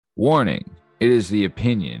Warning. It is the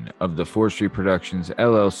opinion of the 4th Street Productions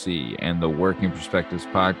LLC and the Working Perspectives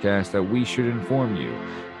podcast that we should inform you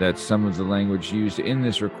that some of the language used in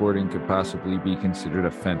this recording could possibly be considered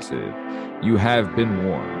offensive. You have been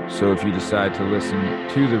warned, so if you decide to listen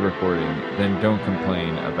to the recording, then don't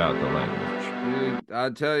complain about the language. Dude,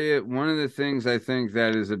 I'll tell you, one of the things I think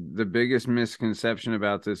that is the biggest misconception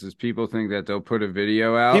about this is people think that they'll put a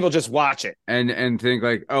video out. People just watch it and think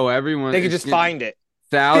like, oh, everyone... They can just find it.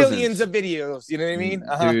 Thousands. Billions of videos, you know what I mean?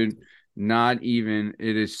 Dude, not even.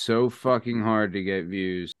 It is so fucking hard to get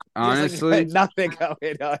views. Honestly, like nothing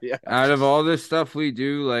going on. Yeah. Out of all this stuff we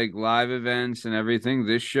do, like live events and everything,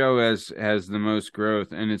 this show has the most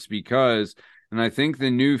growth, and it's because, and I think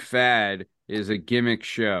the new fad is a gimmick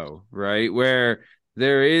show, right? Where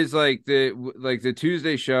there is like the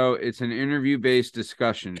Tuesday show, it's an interview-based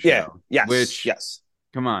discussion show. Yeah. Yes. Which, yes.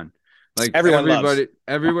 Come on. Like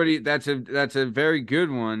everybody, that's a very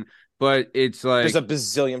good one, but it's like there's a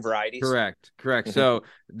bazillion varieties. Correct. Mm-hmm. So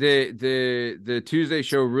the Tuesday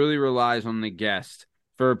show really relies on the guest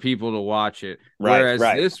for people to watch it, whereas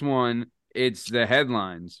this one, it's the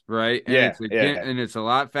headlines, right? And and it's a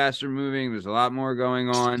lot faster moving. There's a lot more going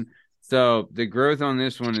on. So the growth on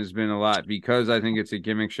this one has been a lot because I think it's a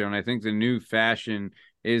gimmick show, and I think the new fashion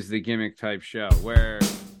is the gimmick type show where.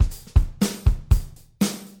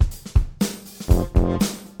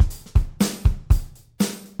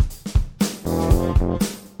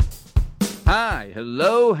 Hi,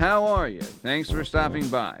 hello, how are you? Thanks for stopping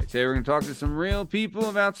by. Today we're going to talk to some real people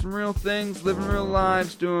about some real things, living real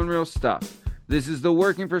lives, doing real stuff. This is the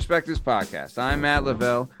Working Perspectives podcast. I'm Matt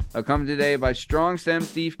Lavelle, accompanied today by Strong Stem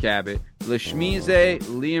Steve Cabot, Le Schmize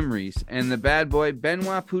Liam Reese, and the bad boy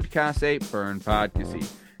Benoit Poutkase Bern Podcasty.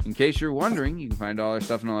 In case you're wondering, you can find all our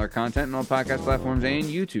stuff and all our content on all podcast platforms and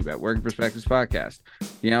YouTube at Working Perspectives Podcast.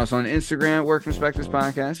 You can also on Instagram at Working Perspectives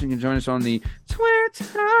Podcast. You can join us on the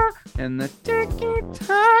Twitter and the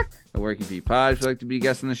TikTok at Working P Pod. If you'd like to be a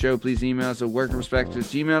guest on the show, please email us at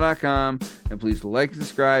workingperspectives@gmail.com. And please like and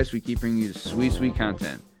subscribe so we keep bringing you sweet, sweet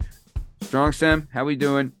content. Strong Stem, how we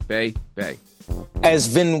doing? Bay. As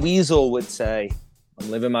Vin Weasel would say, I'm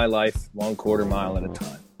living my life 1/4 mile at a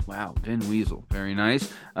time. Wow, Vin Weasel. Very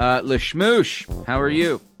nice. Le Schmoosh, how are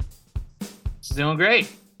you? Doing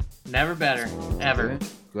great. Never better. Ever. Good.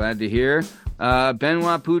 Glad to hear.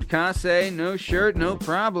 Benoit Poutkase, no shirt, no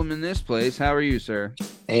problem in this place. How are you, sir?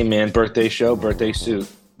 Hey, man, birthday show, birthday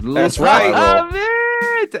suit. That's right. Love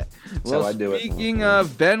it! That's how I do it. Speaking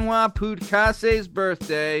of Benoit Poutkase's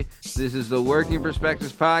birthday, this is the Working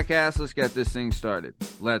Perspectives podcast. Let's get this thing started.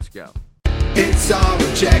 Let's go. It's all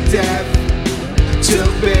objective to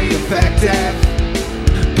be effective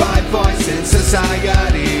by voicing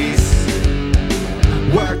societies.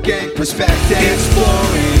 Working perspective,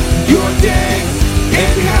 exploring your day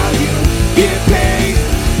and how you get paid.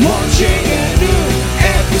 Launching a new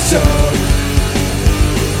episode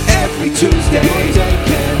every Tuesday. Your day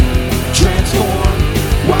can transform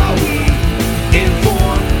while we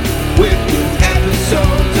inform with new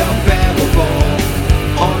episodes available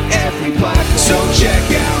on every platform. So check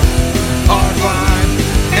out our vibe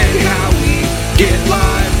and how we get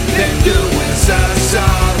live, then do us a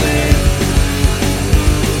solid.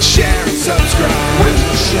 Share and subscribe. We're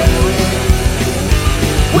just sharing.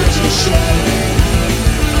 We're just sharing.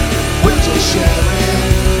 We're just sharing.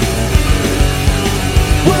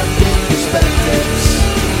 Working perspectives.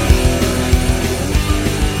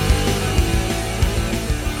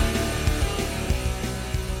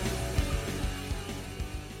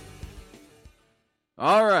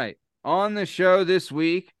 All right. On the show this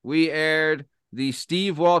week, we aired the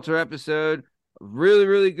Steve Walter episode. Really,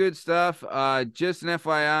 really good stuff. Just an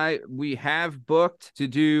FYI, we have booked to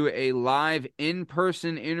do a live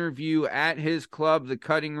in-person interview at his club, The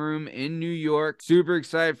Cutting Room in New York. Super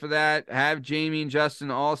excited for that. Have Jamie and Justin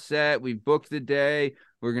all set. We've booked the day.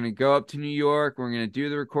 We're going to go up to New York. We're going to do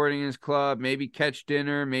the recording in his club, maybe catch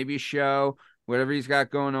dinner, maybe a show, whatever he's got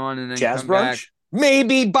going on, and then Jazz come brunch? back.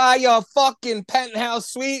 Maybe buy a fucking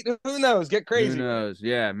penthouse suite. Who knows? Get crazy. Who knows?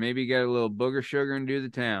 Yeah, maybe get a little booger sugar and do the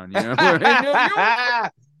town. You know?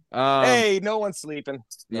 Hey, no one's sleeping.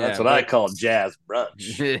 Yeah, that's what I call jazz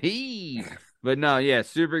brunch. But no, yeah,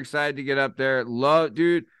 super excited to get up there. Love,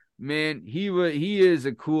 dude, man, he is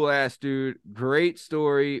a cool ass dude. Great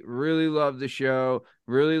story. Really loved the show.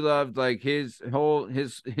 Really loved like his whole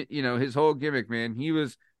gimmick, man.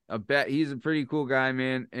 He's a pretty cool guy,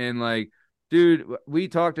 man, and like. Dude, we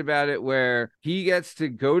talked about it where he gets to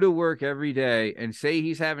go to work every day and say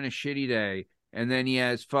he's having a shitty day and then he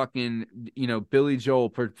has fucking, Billy Joel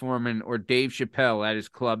performing or Dave Chappelle at his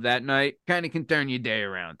club that night, kind of can turn your day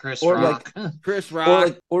around. Chris Or Rock. Chris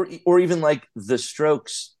Rock. Or even like the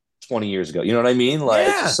Strokes 20 years ago. You know what I mean?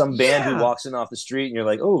 Like some band who walks in off the street and you're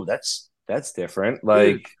like, oh, that's different.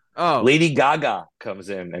 Like Lady Gaga comes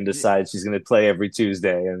in and decides she's going to play every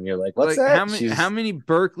Tuesday, and you're like, what's that? How many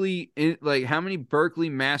Berkeley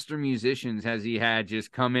master musicians has he had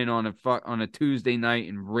just come in on a Tuesday night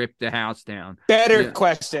and rip the house down? Better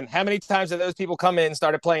question. How many times have those people come in,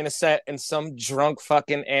 started playing a set, and some drunk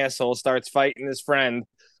fucking asshole starts fighting his friend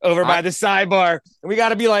over by the sidebar, and we got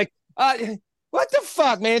to be like, what the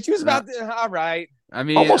fuck, man? She was about to, all right. I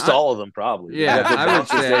mean, almost all of them probably. Yeah, I would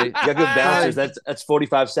say you got good bouncers. That's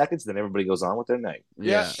 45 seconds. Then everybody goes on with their night.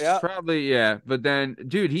 Yeah, probably. Yeah, but then,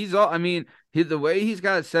 dude, the way he's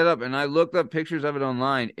got it set up, and I looked up pictures of it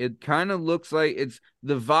online. It kind of looks like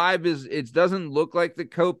the vibe is. It doesn't look like the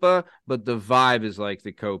Copa, but the vibe is like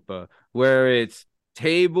the Copa, where it's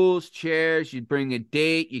tables, chairs, you bring a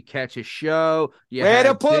date, you catch a show, where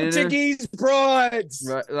the Portuguese broads.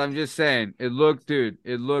 Right, I'm just saying, it looks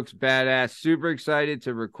badass. Super excited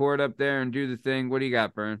to record up there and do the thing. What do you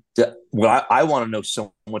got, Bern? Well, I want to know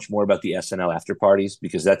so much more about the SNL after parties,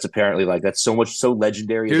 because that's apparently that's so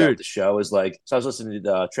legendary about the show. Is like, so I was listening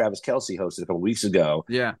to Travis Kelce hosted a couple weeks ago.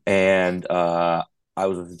 Yeah. And I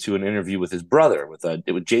was listening to an interview with his brother with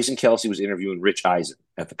Jason Kelce was interviewing Rich Eisen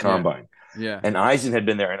at the Combine. Yeah. And Eisen had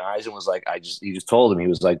been there, and Eisen was like, he just told him, he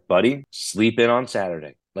was like, buddy, sleep in on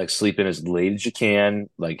Saturday. Like, sleep in as late as you can.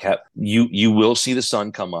 Like, you will see the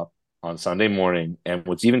sun come up on Sunday morning. And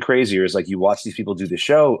what's even crazier is, like, you watch these people do the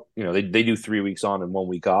show, they do 3 weeks on and 1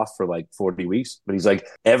 week off for like 40 weeks. But he's like,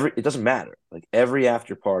 it doesn't matter. Like, every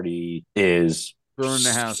after party is burn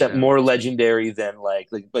the house more legendary than like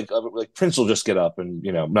Prince will just get up and,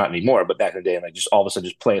 not anymore, but back in the day, and like just all of a sudden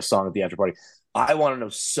just play a song at the after party. I want to know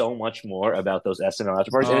so much more about those SNL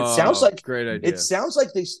after parties. And it sounds like great idea. It sounds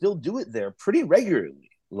like they still do it there pretty regularly.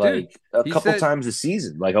 Like, dude, a couple times a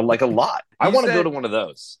season, like a lot. I want to go to one of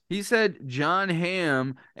those. He said John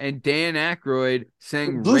Hamm and Dan Aykroyd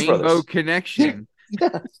sang Blues Rainbow Brothers. Connection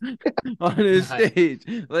on his stage.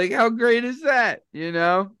 Like, how great is that?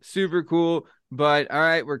 Super cool. But all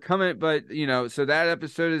right, we're coming. But so that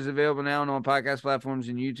episode is available now on all podcast platforms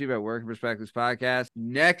and YouTube at Working Perspectives Podcast.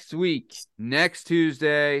 Next week, next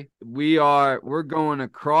Tuesday, we're going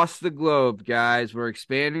across the globe, guys. We're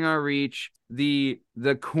expanding our reach. The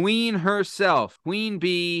Queen herself, Queen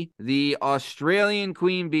Bee, the Australian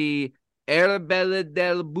Queen Bee, Arabella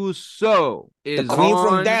Del Busso, is the Queen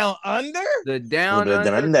from Down Under. The Down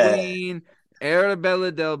Under Queen,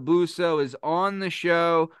 Arabella Del Busso, is on the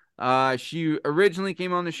show. She originally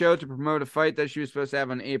came on the show to promote a fight that she was supposed to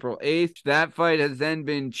have on April 8th. That fight has then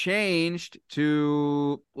been changed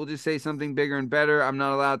to, we'll just say, something bigger and better. I'm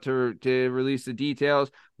not allowed to release the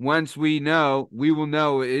details. Once we know, we will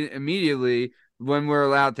know immediately when we're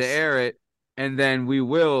allowed to air it, and then we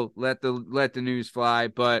will let the news fly.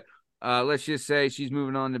 But let's just say she's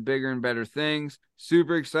moving on to bigger and better things.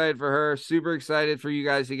 Super excited for her. Super excited for you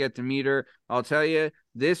guys to get to meet her. I'll tell you,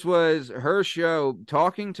 this was her show.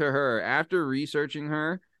 Talking to her after researching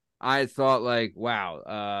her, I thought like,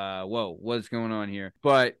 wow, whoa, what's going on here?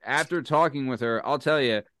 But after talking with her, I'll tell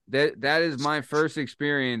you that is my first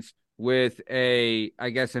experience with a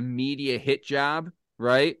media hit job,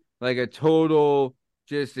 right? Like a total,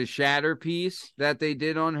 just a shatter piece that they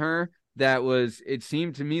did on her. That was, it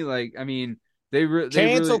seemed to me like, I mean, they cancel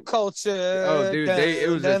really, culture. Oh, dude, it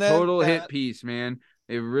was a total hit piece, man.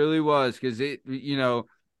 It really was, because it,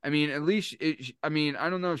 I mean, at least I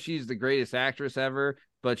don't know if she's the greatest actress ever,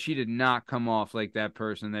 but she did not come off like that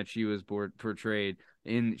person that she was portrayed.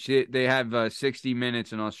 They have 60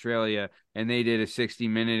 Minutes in Australia, and they did a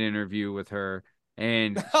 60-minute interview with her.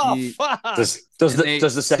 And fuck. Does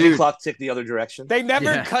the second clock tick the other direction? They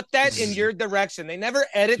never cut that in your direction. They never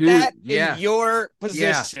edit that in your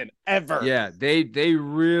position ever. Yeah, they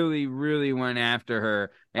really, really went after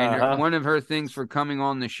her. And one of her things for coming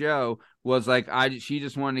on the show was like, she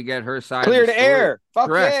just wanted to get her side clear of the the story. air.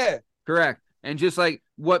 Fuck yeah. Correct. And just like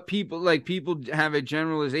what people have a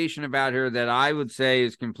generalization about her that I would say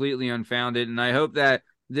is completely unfounded. And I hope that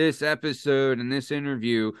this episode and this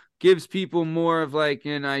interview gives people more of like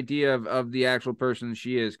an idea of the actual person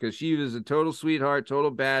she is, because she was a total sweetheart,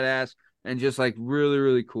 total badass, and just like really,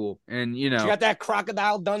 really cool. And she got that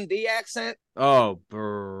Crocodile Dundee accent. Oh,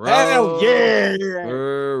 bro. Hell yeah.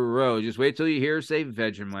 Bro, just wait till you hear her say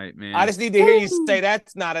Vegemite, man. I just need to hear you say,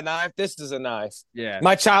 that's not a knife, this is a knife. Yeah.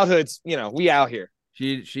 My childhood's, we out here.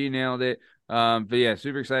 She nailed it. But yeah,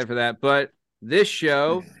 super excited for that. But this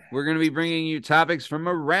show we're going to be bringing you topics from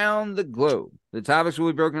around the globe. The topics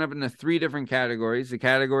will be broken up into 3 different categories. The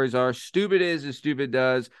categories are Stupid Is as Stupid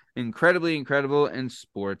Does, Incredibly Incredible, and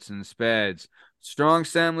Sports and Speds. Strong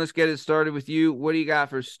Sam, let's get it started with you. What do you got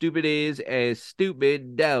for Stupid Is as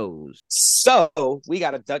Stupid Does? So we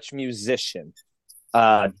got a Dutch musician,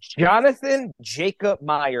 Jonathan Jacob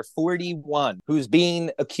Meyer, 41, who's being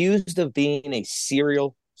accused of being a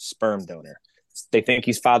serial sperm donor. They think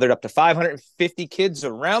he's fathered up to 550 kids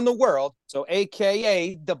around the world. So,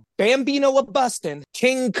 AKA the Bambino of Bustin,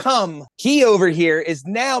 King Cum, he over here is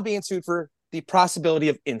now being sued for the possibility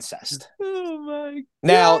of incest. Oh my God.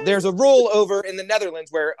 Now, there's a rule over in the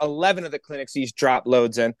Netherlands where 11 of the clinics he's dropped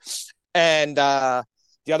loads in. And the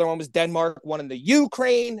other one was Denmark, one in the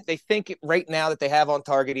Ukraine. They think right now that they have on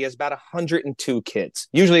target, he has about 102 kids.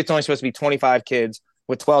 Usually it's only supposed to be 25 kids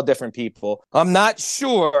with 12 different people. I'm not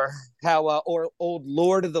sure how old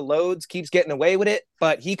Lord of the Loads keeps getting away with it,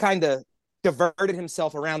 but he kind of diverted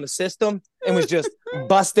himself around the system and was just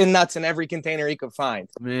busting nuts in every container he could find.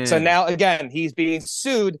 Man. So now, again, he's being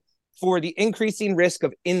sued for the increasing risk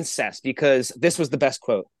of incest, because this was the best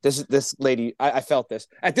quote. This lady, I felt this.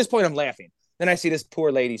 At this point, I'm laughing. Then I see this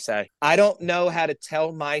poor lady say, "I don't know how to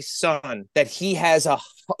tell my son that he has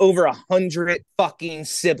over 100 fucking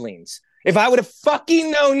siblings. If I would have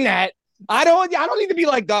fucking known that, I don't need to be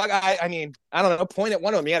like, dog. I mean, I don't know. Point at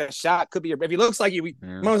one of them. He had a shot. Could be if he looks like you,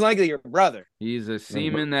 most likely your brother. He's a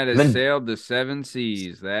seaman that has sailed the 7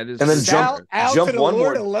 seas. That is, and then jump to the one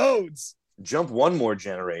Lord more of Loads. Jump one more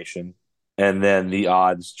generation, and then the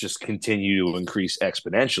odds just continue to increase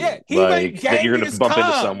exponentially. Yeah, like that you're going to bump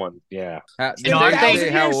into someone. Yeah. Did In aren't they-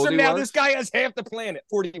 1,000 how years old from he now, was? this guy has half the planet.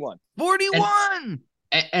 41. 41.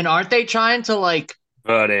 And aren't they trying to like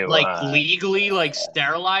But legally like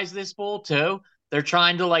sterilize this bull too? They're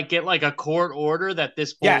trying to like get like a court order that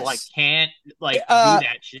this bull Yes. like can't like do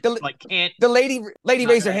that shit. Can't. The lady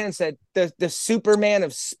raised her Okay. hand and said, the Superman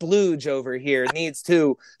of splooge over here needs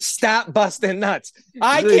to stop busting nuts.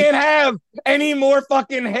 I can't have any more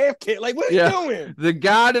fucking half kid. Like, what are you doing? The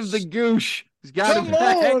god of the goosh. He's got Come to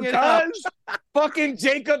hang on, it up. cuz. Fucking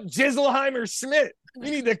Jacob Jizzleheimer Schmidt.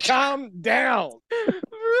 You need to calm down.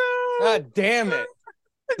 God damn it.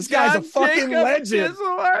 This guy's a fucking legend.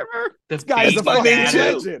 This guy's a fucking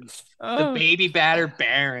legend. The baby batter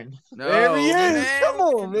Baron. No, There he is. man. Come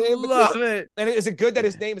on, man. Love it. And is it good that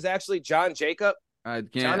his name is actually John Jacob?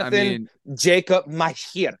 Jonathan Jacob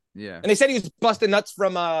Mahir. Yeah. And they said he was busting nuts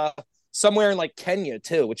from somewhere in like Kenya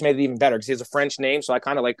too, which made it even better because he has a French name. So I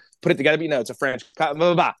kind of like put it together. But it's a French. Blah,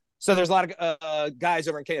 blah, blah. So there's a lot of guys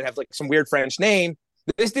over in Kenya that have like some weird French name.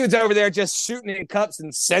 This dude's over there just shooting in cups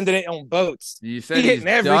and sending it on boats. You said he's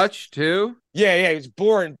Dutch too? Yeah, he was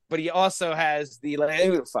born, but he also has the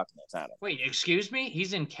who the fuck knows how to. Wait, excuse me?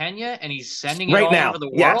 He's in Kenya and he's sending it right all now over the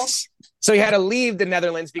world? Yes. So he had to leave the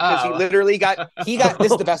Netherlands because he literally got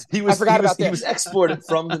this is the best. I forgot about this. He was exported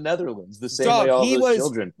from the Netherlands the same Dog, way all he those was-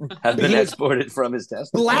 children have been exported from his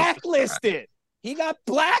testicles. Blacklisted. He got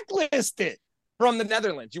blacklisted from the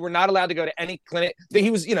Netherlands. You were not allowed to go to any clinic. He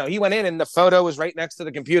was, he went in and the photo was right next to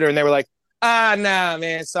the computer and they were like, nah,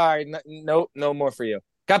 man, sorry. No more for you.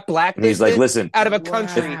 Got blacklisted. And he's like, listen, out of a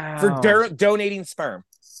country for donating sperm.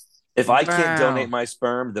 if I can't donate my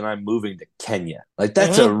sperm, then I'm moving to Kenya. Like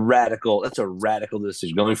that's a radical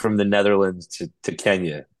decision, going from the Netherlands to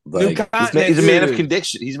Kenya. Like he's a man of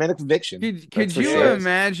conviction. He's a man of conviction. Could you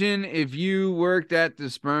imagine if you worked at the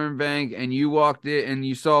sperm bank and you walked in and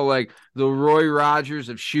you saw like the Roy Rogers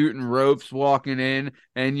of shooting ropes walking in,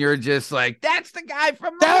 and you're just like, "That's the guy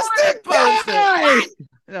from the guy."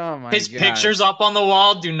 Oh my His God. picture's up on the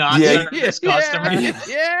wall. Do not serve this customer.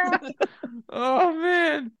 Yeah. Oh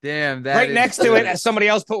man. Damn. That right is next to it, somebody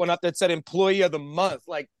else put one up that said "Employee of the Month."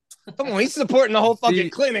 Like, come on, he's supporting the whole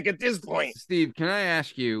fucking clinic at this point. Steve, can I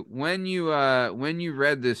ask you, when you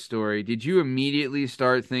read this story, did you immediately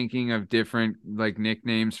start thinking of different like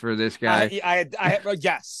nicknames for this guy?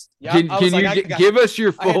 Yes. Yeah. Can you give us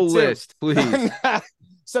your full list, please?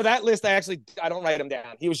 So that list, I don't write them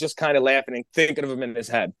down. He was just kind of laughing and thinking of them in his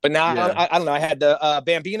head. But now I don't know. I had the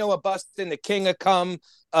Bambino of Bustin, the King of Cum,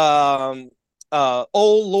 Old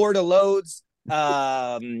Lord of Loads,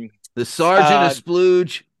 the Sergeant of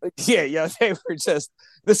Splooge. Yeah, they were just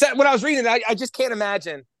when I was reading it, I just can't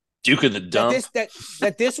imagine Duke of the Dump.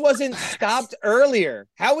 That this wasn't stopped earlier.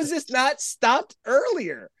 How was this not stopped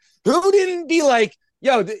earlier? Who didn't be like,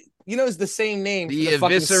 yo, it's the same name. The for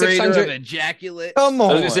the eviscerator of ejaculate. Come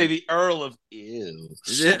on. I was gonna say the Earl of Ew.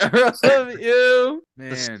 The Earl of Ew. Man.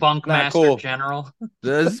 The Spunk Not Master cool. General.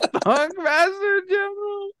 The Spunk Master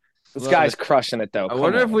General. This Love guy's it. crushing it though. I Come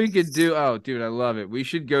wonder if on. we could do. Oh, dude, I love it. We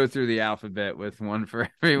should go through the alphabet with one for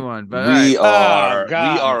everyone. But all We right, are,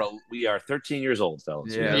 God. we are 13 years old,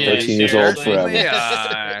 fellas. We yeah, are Yeah, 13 years old seriously. forever. we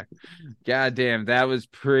are. God damn, that was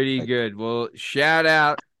pretty good. Well, shout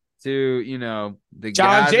out to the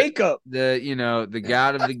John god, Jacob. the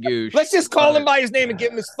god of the goosh. Let's just call Love him it. by his name and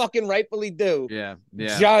give him his fucking rightfully due. Yeah,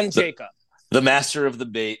 yeah, John Jacob. The master of the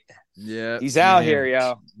bait. yeah. He's out man. here,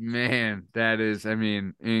 yo. Man, that is,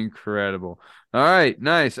 incredible. All right,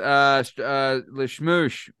 nice.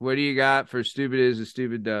 Lashmoosh, what do you got for stupid is as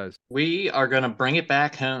stupid does? We are going to bring it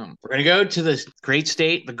back home. We're going to go to the great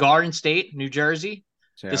state, the Garden State, New Jersey.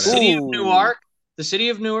 Shout The out. city of Ooh.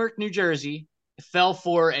 Newark, New Jersey, fell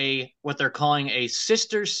for what they're calling a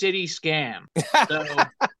sister city scam. So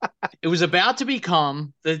it was about to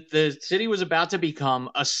become the city was about to become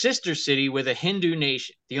a sister city with a Hindu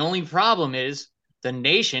nation. The only problem is the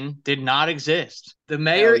nation did not exist. The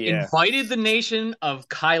mayor Hell yeah. invited the nation of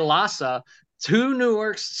Kailasa to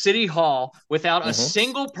Newark's City Hall without a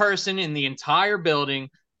single person in the entire building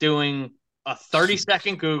doing a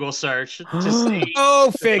 30-second Google search to see Oh,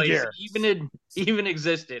 if the place figure. even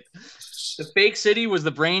existed. The fake city was the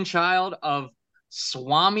brainchild of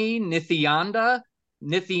Swami Nityananda,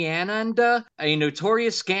 a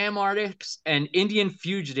notorious scam artist and Indian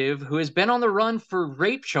fugitive who has been on the run for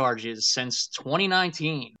rape charges since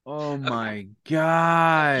 2019. Oh my A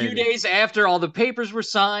God. few days after all the papers were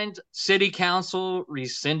signed, City Council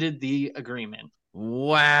rescinded the agreement.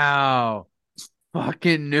 Wow.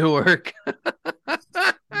 Fucking Newark.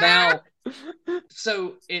 Now,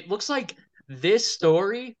 so it looks like this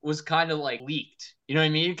story was kind of like leaked. You know what I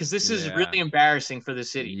mean? Because this is Yeah. really embarrassing for the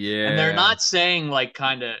city. Yeah. And they're not saying like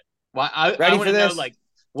kind of. Well, I Ready want for to know this? like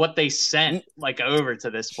what they sent like over to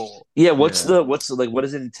this fool. Yeah, what's Yeah. the like? What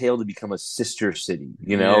does it entail to become a sister city?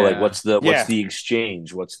 You know, like Yeah. what's the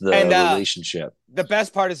exchange? What's the And, relationship? The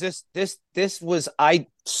best part is this was I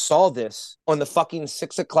saw this on the fucking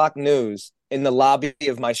 6 o'clock news in the lobby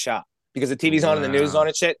of my shop because the TV's on and the news Wow. on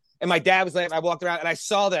and shit. And my dad was like, I walked around and I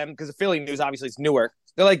saw them because the Philly news obviously is Newark.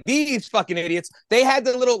 They're like, these fucking idiots. They had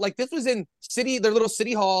the little, like, this was in their little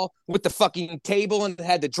city hall with the fucking table and it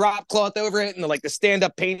had the drop cloth over it and the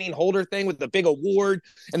stand-up painting holder thing with the big award.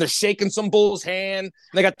 And they're shaking some bull's hand. And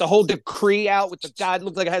they got the whole decree out with the guy,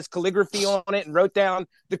 looked like it has calligraphy on it and wrote down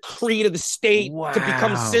the creed of the state to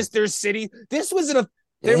become Wow. sister city. This was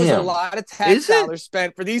there was a Damn. lot of Is tax it? dollars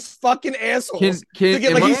spent for these fucking assholes to get,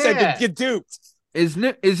 am like I- you said, Yeah. to get duped. is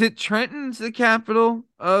it Trenton's the capital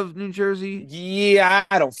of New Jersey? Yeah,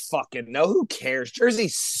 I don't fucking know. Who cares? Jersey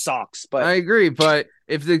sucks, but I agree, but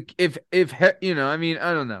if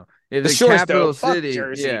I don't know. If The the shores, capital though, fuck city,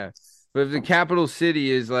 Jersey. yeah. But if the capital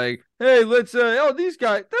city is like, hey, let's these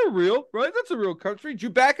guys, they're real, right? That's a real country.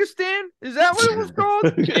 Jubakistan? Is that what it was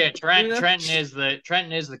called? Yeah, Trenton Yeah.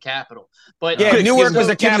 Trenton is the capital. But yeah, Quick, Newark give was them-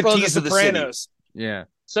 the give them the capital of the keys to the city. Sopranos. Yeah.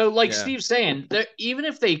 so, like Yeah. Steve's saying, even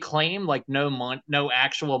if they claim like no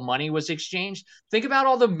actual money was exchanged, think about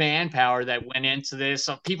all the manpower that went into this.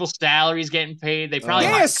 People's salaries getting paid. They probably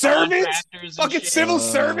Yeah, hired servants, contractors and fucking shit. civil Oh,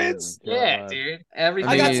 servants. my Yeah, God. dude. Everything.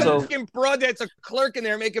 I got mean- some So- fucking broad that's a clerk in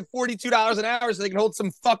there making $42 an hour so they can hold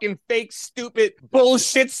some fucking fake, stupid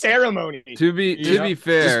bullshit ceremony. To be Yeah.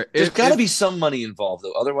 fair, There's if- got to if- be some money involved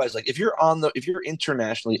though. Otherwise, like if you're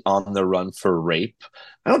internationally on the run for rape,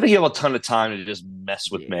 I don't think you have a ton of time to just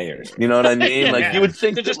mess with mayors. You know what I mean? Yeah. Like you would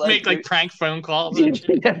think to that, just make like prank phone calls yeah, and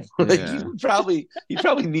shit. like Yeah. he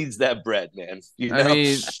probably needs that bread, man. You know? I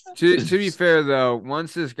mean, to be fair though,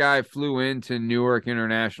 once this guy flew into Newark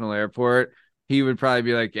International Airport, he would probably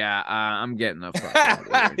be like, "Yeah, I'm getting the fuck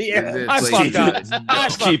out of here. Yeah, This I place fucked is up. just I dumb."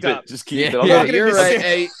 fucked keep up. it. Just keep Yeah, it. I'm not not gonna you're be right. sick.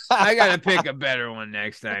 Hey, I gotta pick a better one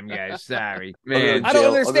next time, guys. Sorry, man. I don't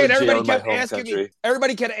I'll go understand. to jail Everybody in my kept home asking me. country.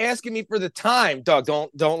 Everybody kept asking me for the time. Dog,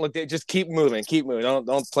 don't look. Just keep moving. Keep moving.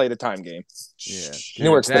 Don't play the time game. Yeah,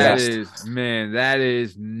 Newark's the that best. is, man, that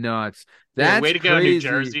is nuts. Yeah, That's way to go, crazy. New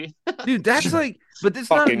Jersey. Dude. That's like, but it's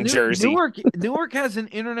not Fucking Jersey. Newark has an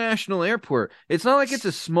international airport. It's not like it's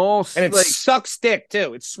a small, And it like, sucks dick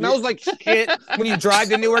too. It smells like shit when you drive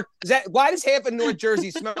to Newark. Why does half of North Jersey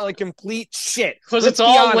smell like complete shit? Because Let's it's be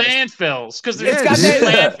all honest. landfills. Because Yeah, there's got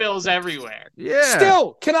that- landfills everywhere. yeah.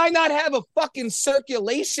 Still, can I not have a fucking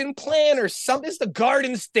circulation plan or something? It's the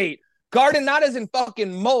Garden State. Garden, not as in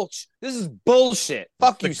fucking mulch. This is bullshit.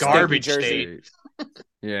 Fuck The you, stinky garbage Jersey. state.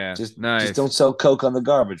 Yeah, Just nice. don't sell coke on the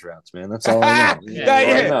garbage routes, man. That's all I know. Yeah, That's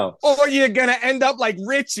all I yeah. know. Or you're gonna end up like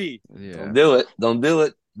Richie. Yeah. Don't do it. Don't do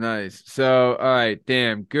it. Nice. So, all right,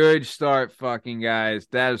 damn, good start, fucking guys.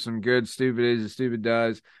 That is some good stupid is and stupid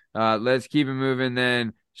does. Let's keep it moving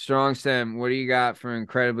then. Strong Stem, what do you got for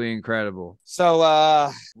incredibly incredible? So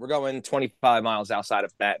we're going 25 miles outside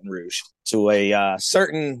of Baton Rouge to a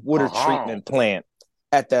certain water treatment plant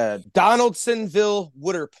at the Donaldsonville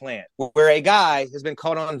Water Plant, where a guy has been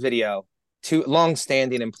caught on video,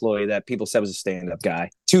 long-standing employee that people said was a stand-up guy,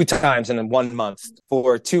 2 times in 1 month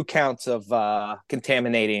for 2 counts of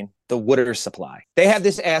contaminating the water supply. They have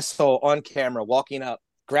this asshole on camera walking up,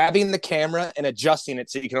 grabbing the camera and adjusting it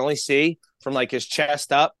so you can only see from like his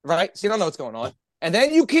chest up, right? So you don't know what's going on. And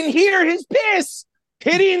then you can hear his piss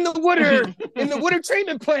hitting the water in the water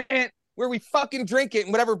treatment plant where we fucking drink it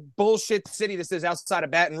in whatever bullshit city this is outside of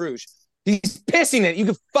Baton Rouge. He's pissing it. You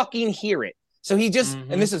can fucking hear it. So he just,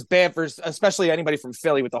 and this is bad for especially anybody from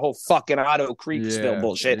Philly with the whole fucking Otto Creek spill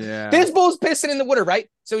bullshit. Yeah. This bull's pissing in the water, right?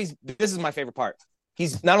 So this is my favorite part.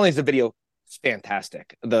 He's not only is the video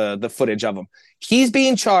fantastic, the footage of him, he's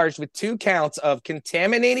being charged with 2 counts of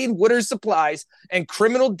contaminating water supplies and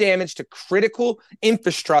criminal damage to critical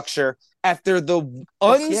infrastructure after the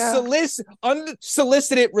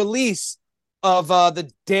unsolicited release of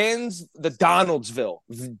the Donaldsville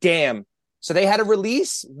dam. So they had to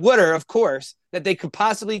release water, of course, that they could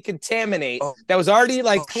possibly contaminate that was already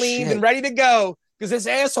cleaned and ready to go because this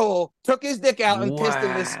asshole took his dick out and pissed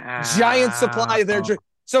in this giant supply of their drink.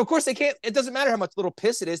 So, of course, they can't. It doesn't matter how much little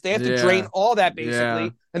piss it is. They have to drain all that,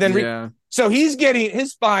 basically. And then so he's getting,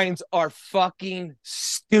 his fines are fucking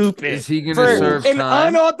stupid. Is he going to serve an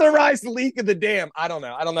time? unauthorized leak of the dam? I don't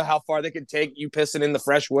know. I don't know how far they could take you pissing in the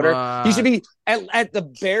fresh water. He should be, at the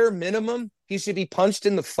bare minimum, he should be punched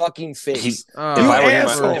in the fucking face. If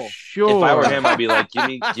I were him, I'd be like, give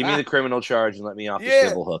me the criminal charge and let me off the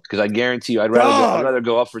civil hook. Because I guarantee you, I'd rather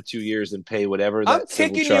go up for 2 years and pay whatever that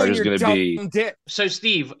civil charge is going to be. So,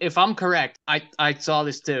 Steve, if I'm correct, I saw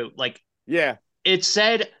this too. It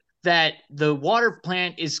said that the water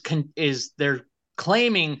plant is they're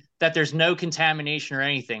claiming that there's no contamination or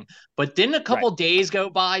anything, but didn't a couple days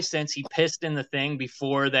go by since he pissed in the thing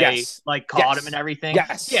before they caught him and everything?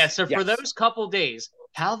 So for those couple days,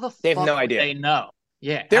 how the fuck have no idea. They know?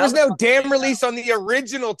 Yeah, there was no dam release on the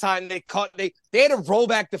original time they caught. They had to roll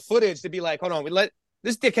back the footage to be like, hold on,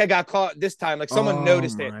 this dickhead got caught this time. Like someone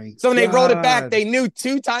noticed it. So when they rolled it back, they knew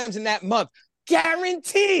 2 times in that month.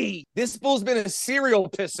 Guarantee this bull's been a serial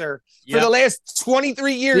pisser for the last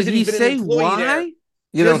 23 years. Did he say why? There.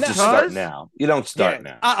 You don't just start now. You don't start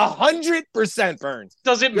now. 100% burned.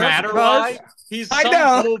 Does it matter why? He's some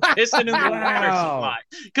little pissing in the water supply.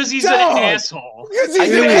 Because he's an asshole. Because he's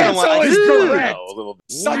an asshole is correct.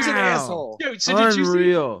 Such an asshole. Dude, so did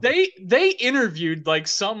you see? They interviewed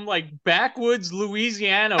some backwoods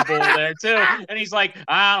Louisiana bull there too. And he's like,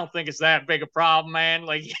 I don't think it's that big a problem, man.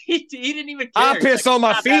 Like he didn't even care. I piss on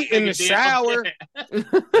my feet in the shower.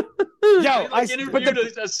 Yo, I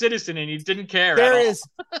interviewed a citizen and he didn't care.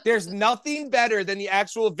 There's nothing better than the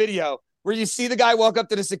actual video where you see the guy walk up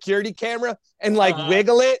to the security camera and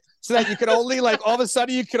wiggle it so that you could only all of a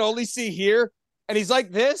sudden you could only see here, and he's like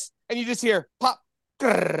this, and you just hear pop,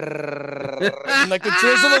 and the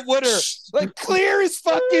drizzle of water, clear as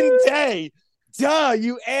fucking day. Duh,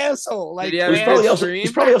 you asshole!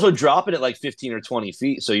 He's probably also dropping it 15 or 20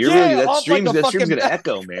 feet. So you're really that stream's gonna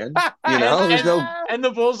echo, man. You know, and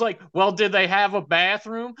the bull's like, well, did they have a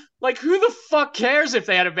bathroom? Like, who the fuck cares if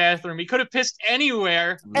they had a bathroom? He could have pissed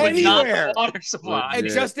anywhere, but not the water supply. And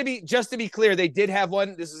just to be clear, they did have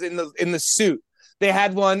one. This is in the suit. They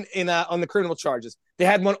had one on the criminal charges. They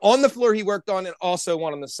had one on the floor he worked on, and also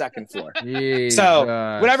one on the second floor.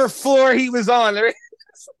 So whatever floor he was on, there.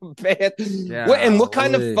 Bad. And what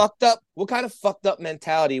kind of fucked up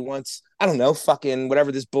mentality once, I don't know, fucking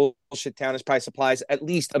whatever this bullshit town is probably supplies at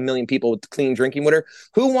least 1 million people with clean drinking water.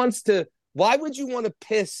 Why would you want to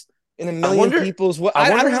piss in 1 million people's?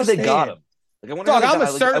 I wonder how they got him. I'm a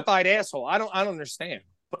certified asshole. I don't understand.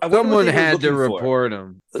 Someone had to report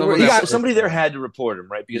him. Somebody there had to report him,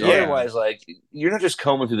 right? Because otherwise, you're not just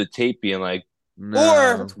combing through the tape being like,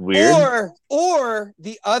 no, weird. Or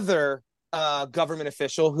the other government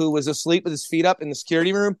official who was asleep with his feet up in the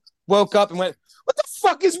security room woke up and went, "What the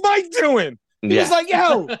fuck is Mike doing?" He was like,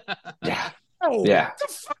 "Yo, what the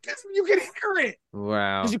fuck is?" You can hear it.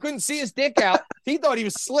 Wow, because you couldn't see his dick out. He thought he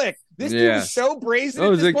was slick. This dude was so brazen.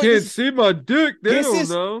 Oh, they can't see my dick. They don't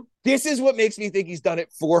know. This is what makes me think he's done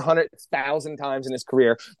it 400,000 times in his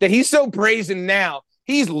career. That he's so brazen now.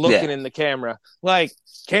 He's looking in the camera like,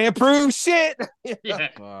 can't prove shit.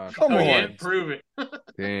 Come on, can't prove it.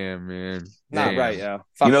 Damn, man. Not right, yeah.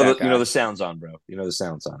 You know the sound's on, bro. You know the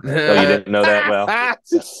sound's on. Oh, you didn't know that? Well,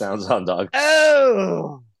 sound's on, dog.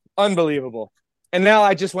 Oh, unbelievable. And now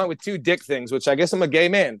I just went with 2 dick things, which I guess I'm a gay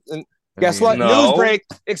man. And guess what? No. News break.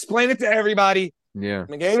 Explain it to everybody. Yeah.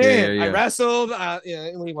 I'm a gay man. I wrestled. What do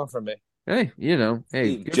you want from me? Hey,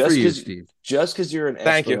 Steve, good for you, Steve. Just because you're an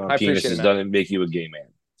Thank expert you. on I appreciate penises that. doesn't make you a gay man.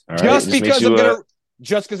 All right? Just It makes because you I'm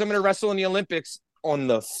gonna wrestle in the Olympics on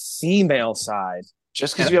the female side,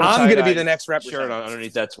 just because and you have a I'm gonna be tie-dye the next shirt representative. on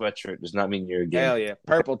underneath that sweatshirt does not mean you're a gay Hell man. yeah,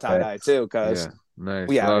 purple tie dye too, cuz Yeah. Nice.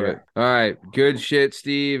 we out Love here. it. All right. Good shit,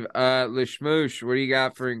 Steve. Lishmoosh, what do you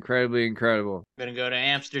got for incredibly incredible? Gonna go to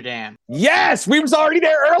Amsterdam. Yes, we was already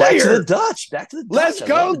there Back to earlier. the Dutch. Back to the Dutch. Let's I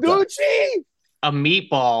go, love the Dutch. Gucci. A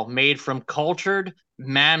meatball made from cultured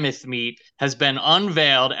mammoth meat has been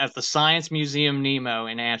unveiled at the Science Museum Nemo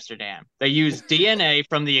in Amsterdam. They use DNA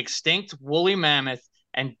from the extinct woolly mammoth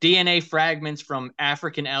and DNA fragments from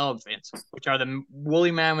African elephants, which are the woolly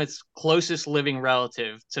mammoth's closest living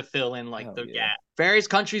relative, to fill in the gap. Various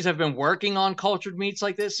countries have been working on cultured meats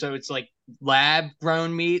like this, so it's like lab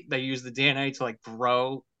grown meat. They use the DNA to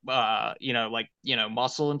grow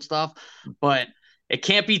muscle and stuff, but it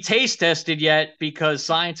can't be taste tested yet because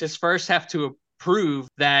scientists first have to prove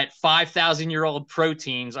that 5,000-year-old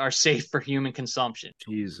proteins are safe for human consumption.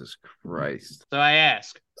 Jesus Christ. So I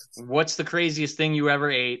ask, what's the craziest thing you ever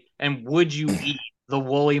ate, and would you eat the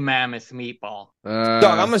woolly mammoth meatball?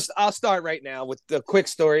 Dog, I'll start right now with the quick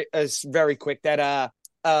story. It's very quick. That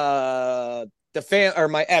my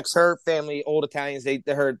ex, her family, old Italians,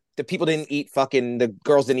 the people didn't eat the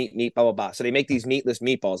girls didn't eat meat, blah blah blah. So they make these meatless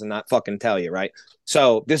meatballs and not fucking tell you, right?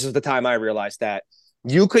 So this is the time I realized that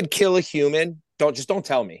you could kill a human. Don't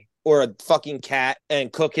tell me, or a fucking cat,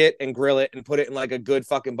 and cook it and grill it and put it in a good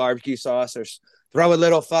fucking barbecue sauce, or throw a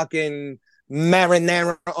little fucking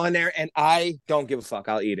marinara on there, and I don't give a fuck.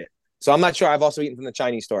 I'll eat it. So I'm not sure. I've also eaten from the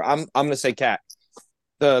Chinese store. I'm gonna say cat.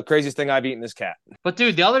 The craziest thing I've eaten is cat. But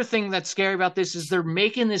dude, the other thing that's scary about this is they're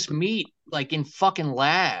making this meat in fucking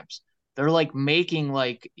labs. They're making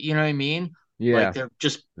you know what I mean? Yeah. They're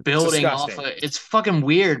just building off of it's fucking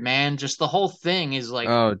weird, man. Just the whole thing is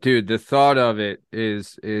oh, dude, the thought of it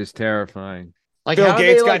is terrifying. Bill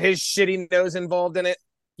Gates got his shitty nose involved in it.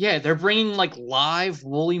 Yeah, they're bringing live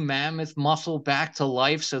woolly mammoth muscle back to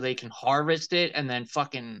life so they can harvest it and then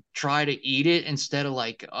fucking try to eat it instead of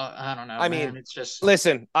I don't know. I mean, it's just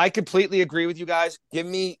listen. I completely agree with you guys. Give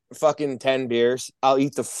me fucking 10 beers. I'll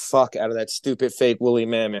eat the fuck out of that stupid fake woolly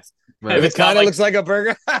mammoth. Right. If it kind of looks like a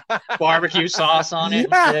burger, barbecue sauce on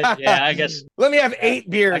it. And shit. Yeah, I guess. Let me have 8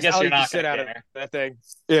 beers. I guess I'll you're eat not the shit out of care. that thing.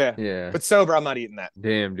 Yeah, yeah. But sober, I'm not eating that.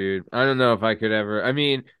 Damn, dude. I don't know if I could ever. I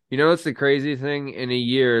mean, what's the crazy thing? In a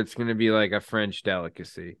year, it's going to be like a French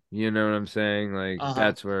delicacy. You know what I'm saying?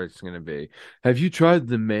 That's where it's going to be. Have you tried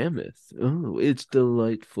the mammoth? Oh, it's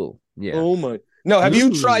delightful. Yeah. Oh, my. No, have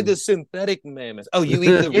you tried the synthetic mammoth? Oh, you eat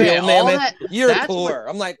the real mammoth? You're poor.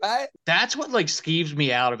 I'm like, what? That's what skeeves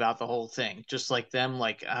me out about the whole thing. Just them,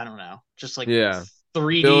 I don't know. Just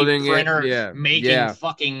 3D building printer making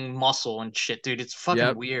fucking muscle and shit, dude. It's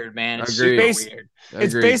fucking weird, man. It's super weird.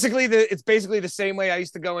 It's basically the same way I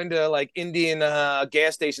used to go into Indian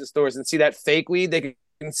gas station stores and see that fake weed they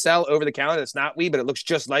can sell over the counter. It's not weed, but it looks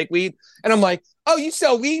just like weed. And I'm like, oh, you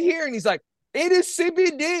sell weed here? And he's like, it is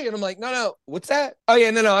CBD. And I'm like, no, what's that? Oh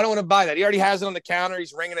yeah, no, I don't want to buy that. He already has it on the counter.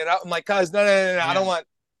 He's ringing it up. I'm like, cuz, no, yeah. I don't want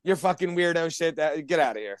your fucking weirdo shit. Get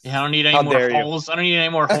out of here. Yeah, I don't need any more holes. I don't need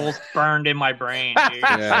any more holes burned in my brain, dude.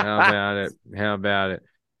 Yeah, how about it?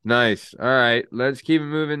 Nice. All right, let's keep it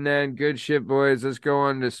moving then. Good shit, boys. Let's go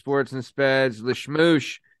on to sports and speds.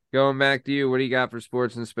 Lishmoosh, going back to you. What do you got for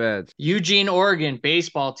sports and speds? Eugene, Oregon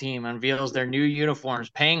baseball team unveils their new uniforms,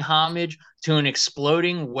 paying homage to an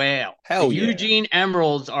exploding whale. Hell yeah. Eugene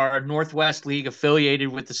Emeralds are a Northwest League affiliated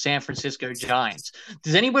with the San Francisco Giants.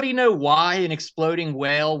 Does anybody know why an exploding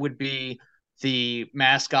whale would be the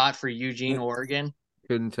mascot for Eugene, Oregon?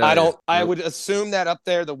 Couldn't tell. I would assume that up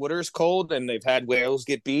there the water is cold and they've had whales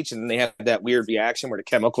get beached and they have that weird reaction where the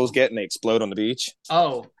chemicals get and they explode on the beach.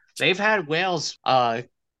 Oh, they've had whales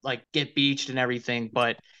get beached and everything,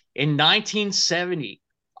 but in 1970,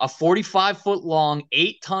 a 45-foot long,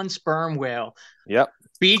 8-ton sperm whale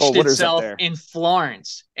beached itself in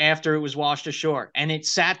Florence after it was washed ashore, and it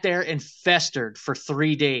sat there and festered for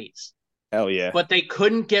 3 days. Hell yeah! But they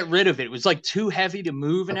couldn't get rid of it. It was too heavy to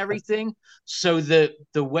move and everything. So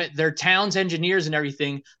their town's engineers and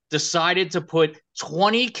everything decided to put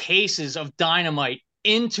 20 cases of dynamite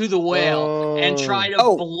into the whale and try to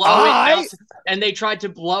blow it out. And they tried to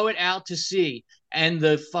blow it out to sea. and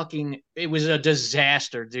it was a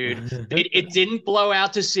disaster, dude. It didn't blow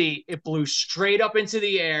out to sea. It blew straight up into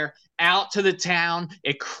the air, out to the town.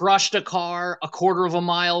 It crushed a car a quarter of a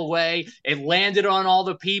mile away. It landed on all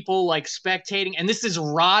the people like spectating. And this is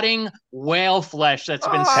rotting whale flesh that's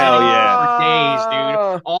been sitting Hell for days, dude,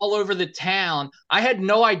 Ah. all over the town. I had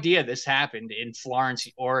no idea this happened in Florence,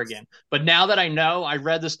 Oregon. But now that I know, I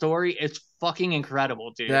read the story. It's fucking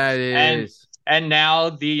incredible, dude. That is. And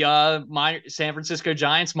now the San Francisco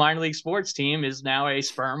Giants minor league sports team is now a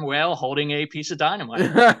sperm whale holding a piece of dynamite.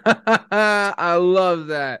 I love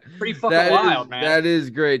that. Pretty fucking That wild, is, man. That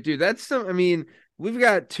is great, dude. I mean, we've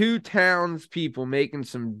got two townspeople making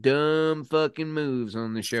some dumb fucking moves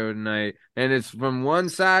on the show tonight, and it's from one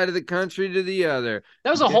side of the country to the other.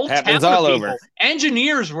 That was a whole town happens of all people. over.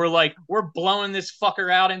 Engineers were like, we're blowing this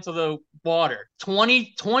fucker out into the water.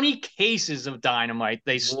 20 cases of dynamite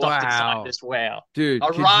they stuck inside this whale. Dude, A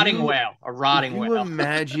rotting whale. Can you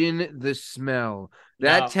imagine the smell?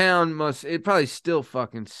 That No. town it probably still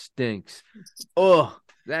fucking stinks. Oh,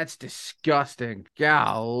 that's disgusting.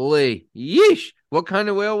 Golly. Yeesh. What kind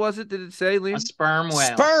of whale was it? Did it say, Liam? A sperm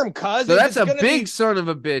whale. Sperm, cuz. So that's It's a gonna big be son of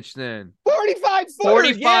a bitch then. 45 footers,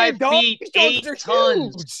 45 yeah, feet, dog. These dogs 8 are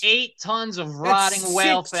tons. huge. 8 tons of rotting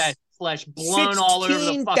whale flesh blown all over the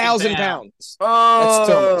fucking 16,000 town. pounds. Oh,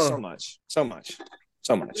 That's so much.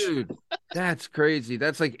 dude, that's crazy.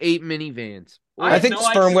 That's like 8 minivans. I think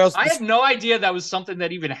sperm whales. I had no idea that was something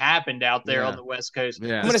that even happened out there on the West Coast. Yeah.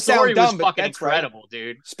 The I'm gonna story sound dumb, was but fucking that's right. incredible,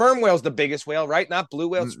 dude. Sperm whale's the biggest whale, right? Not blue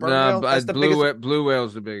whale. Sperm whale. That's the biggest. Blue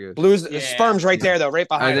whale's the biggest. Blue's Yeah. sperm's right there though, right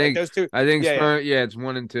behind. I think those two. I think Yeah, sperm, it's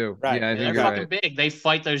 1 and 2. Right. Yeah, I They're think you're fucking right. big. They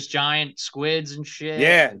fight those giant squids and shit.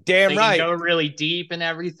 Yeah, damn They right. can go really deep and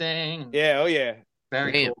everything. Yeah, oh yeah.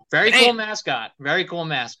 Very Damn. cool. Very cool mascot. Very cool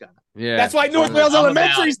mascot. Yeah. That's why North I'm Wales about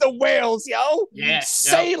Elementary it. is the whales, yo. Yeah,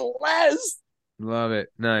 Say less. Love it.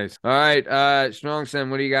 Nice. All right, Strong Sam,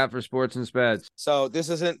 what do you got for sports and speds? So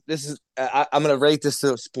I'm gonna rate this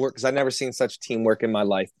to a sport because I've never seen such teamwork in my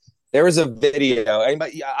life. There was a video.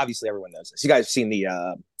 Anybody? Obviously, everyone knows this. You guys have seen the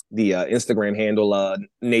Instagram handle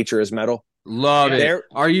 "Nature is Metal." Love There- it.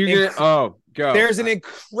 Are you gonna? Go. There's an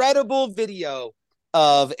incredible video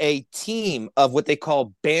of a team of what they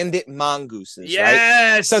call bandit mongooses. Right?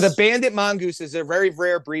 Yes. So the bandit mongooses are a very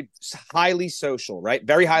rare breed, highly social, right?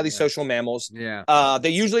 Very highly social mammals. Yeah.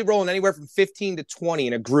 They usually roll in anywhere from 15 to 20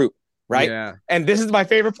 in a group, right? Yeah. And this is my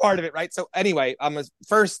favorite part of it, right? So anyway,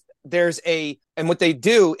 first and what they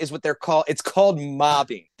do is it's called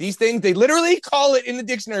mobbing. These things, they literally call it in the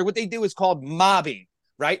dictionary. What they do is called mobbing,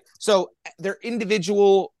 right? So they're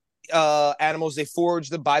individual animals. They forage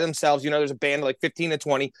them by themselves. There's a band of like 15 to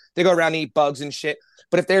 20. They go around and eat bugs and shit.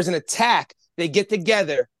 But if there's an attack, they get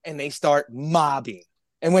together and they start mobbing.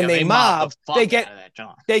 And when they mob, they get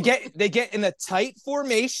in a tight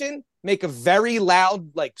formation, make a very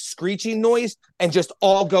loud like screeching noise, and just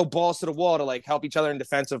all go balls to the wall to like help each other in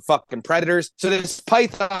defense of fucking predators. So this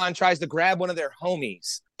python tries to grab one of their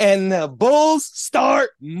homies, and the bulls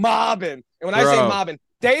start mobbing. And when I say mobbing,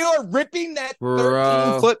 they are ripping that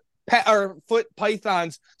 13-foot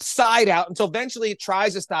python's side out until eventually it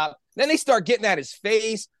tries to stop. Then they start getting at his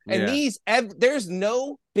face. And there's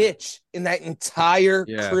no bitch in that entire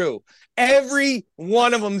crew. Every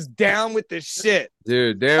one of them's down with this shit.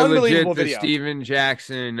 Dude, they're legit the video. Steven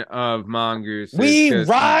Jackson of mongooses. We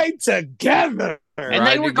ride together. And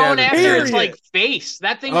they were going after its like face.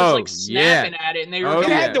 That thing was like snapping at it, and they were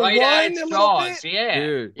had to right at whine its a little jaws. bit. Yeah,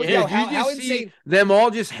 dude. yeah. Yo, how you see insane. them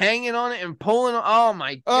all just hanging on it and pulling. Oh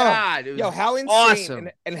my god! It was how insane awesome.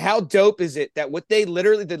 and how dope is it that what they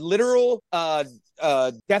literally the literal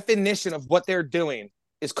definition of what they're doing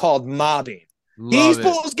is called mobbing. These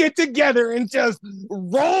bulls get together and just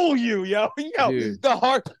roll you, yo. Dude.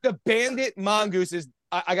 The bandit mongoose is.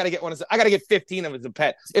 I gotta get one. I gotta get 15 of them as a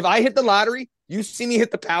pet. If I hit the lottery, you see me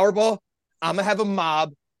hit the Powerball, I'm gonna have a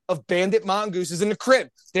mob of bandit mongooses in the crib.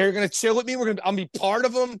 They're gonna chill with me. I'm gonna be part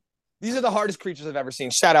of them. These are the hardest creatures I've ever seen.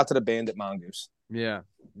 Shout out to the bandit mongoose. Yeah.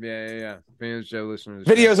 Fans show listeners.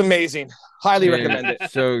 Video's amazing. Highly recommend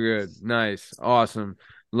it. So good. Nice. Awesome.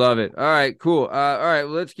 Love it. All right, cool. All right,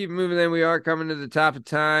 well, let's keep moving then. We are coming to the top of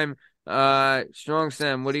time. Strong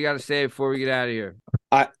Sam, what do you got to say before we get out of here?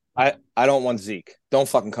 I don't want Zeke. Don't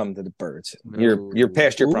fucking come to the birds. You're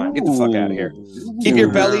past your prime. Get the fuck out of here. Keep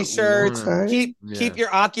your belly shirts. Keep your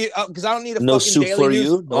because I don't need a fucking daily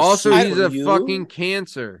news. Also, he's a fucking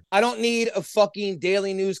cancer. I don't need a fucking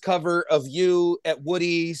daily news cover of you at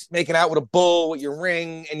Woody's making out with a bull with your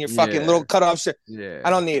ring and your fucking little cutoff shit. Yeah, I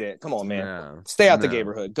don't need it. Come on, man. No, Stay out the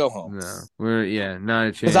neighborhood. Go home. No, not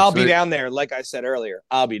a chance. Because I'll be down there. Like I said earlier,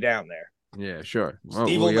 I'll be down there. Yeah, sure. Well,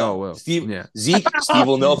 Steve we will all know. will. Steve Yeah. Zeke, Steve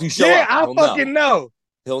will know if you show Yeah, up. I'll He'll fucking know.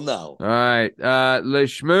 He'll know. All right.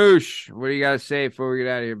 Lishmoosh, what do you got to say before we get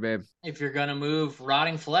out of here, babe? If you're gonna move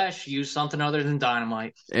rotting flesh, use something other than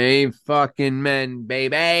dynamite. Ain't fucking men,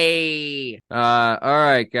 baby. All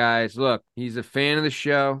right, guys. Look, he's a fan of the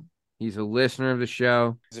show. He's a listener of the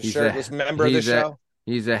show. He's a shirtless member of the show.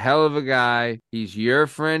 He's a hell of a guy. He's your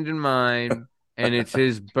friend and mine. And it's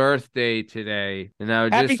his birthday today. And I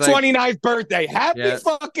would Happy just like 29th birthday. Happy Yeah.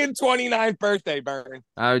 fucking 29th birthday, Burn.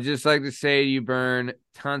 I would just like to say to you, Bern,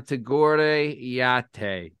 Tantagore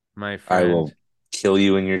Yate, my I friend. will kill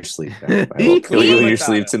you in your sleep. I will kill you in your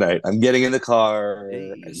sleep tonight. I'm getting in the car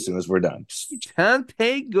as soon as we're done.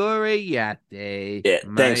 Tantagore Yate. Yeah,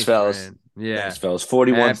 my thanks, fellas. friend. Yeah. Thanks, fellas.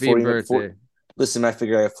 41, Happy 40, birthday. Listen, I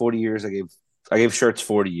figure I have 40 years. I gave shirts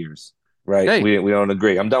 40 years. Right? Hey. We don't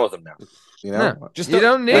agree. I'm done with them now. You know? No, Just you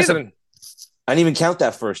don't need listen. them. I didn't even count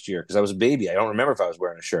that first year because I was a baby. I don't remember if I was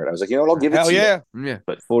wearing a shirt. I was like, you know what? I'll give it Hell to yeah. you. Yeah.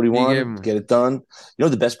 But You 41, gave 'em. get it done. You know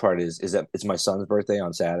what the best part is that it's my son's birthday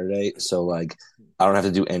on Saturday. So like I don't have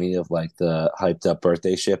to do any of like the hyped up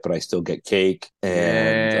birthday shit, but I still get cake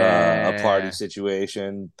and a party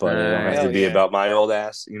situation. But it don't have Hell to be yeah. about my old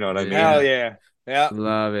ass. You know what I mean? Hell yeah. Yeah.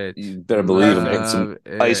 Love it. You better believe I'm getting Love some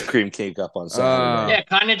it. ice cream cake up on Saturday. Yeah,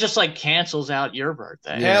 kind of just like cancels out your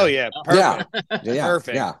birthday. Yeah. Hell yeah. Yeah. Perfect. Yeah.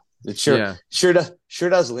 Perfect. Yeah. It sure Yeah. sure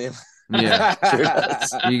does, Liam. Yeah. Sure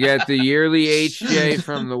does. You get the yearly HJ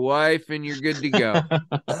from the wife, and you're good to go.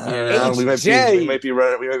 We might be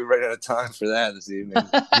running out of time for that this evening.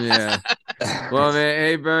 Yeah. Well, man,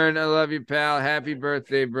 hey, Bern, I love you, pal. Happy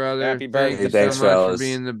birthday, brother. Happy birthday. Thank you Thanks, so much fellas. for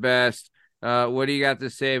being the best. What do you got to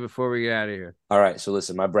say before we get out of here? All right, so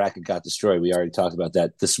listen, my bracket got destroyed. We already talked about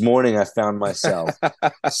that. This morning, I found myself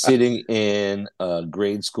sitting in a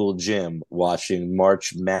grade school gym watching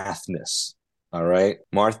March Madness. All right,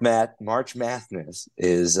 March Madness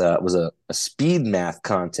was a speed math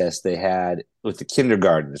contest they had with the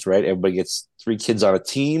kindergartners. Right, everybody gets 3 kids on a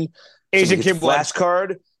team. Asian kid won.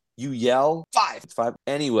 flashcard. You yell 5.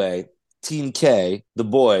 Anyway, Team K, the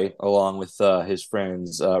boy, along with his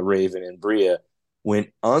friends Raven and Bria, went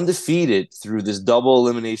undefeated through this double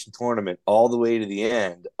elimination tournament all the way to the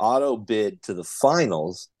end. Auto bid to the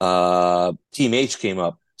finals. Team H came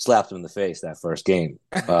up, slapped him in the face that first game.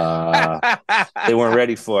 They weren't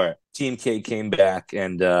ready for it. Team K came back,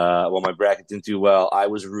 and while my bracket didn't do well, I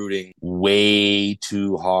was rooting way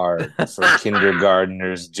too hard for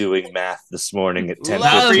kindergartners doing math this morning at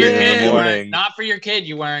 10:15 in the morning. Not for your kid,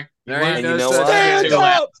 you weren't. You There ain't weren't no you know such what? thing. doing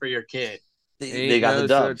that for your kid. They got no the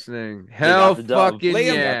dub. such thing. Hell the dub. fucking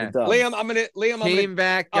Liam, yeah. Liam, Came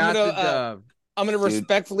back, got I'm the gonna, dub. I'm gonna Dude.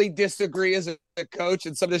 respectfully disagree as a coach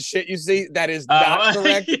and some of the shit you see. That is not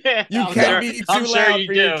correct. Yeah, You I'm can't sure- be too I'm sure loud you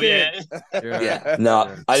for your do, kid. yeah. Yeah,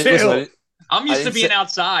 no, I Chill. didn't. Listen, I'm used I to didn't being say-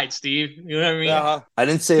 outside, Steve. You know what I mean? I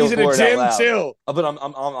didn't say He's a in a word out gym. loud. Chill. But I'm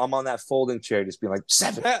on that folding chair, just being like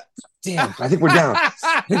 7. Damn, I think we're down.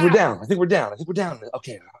 I think we're down.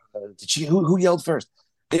 Okay, who yelled first?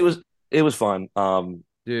 It was fun.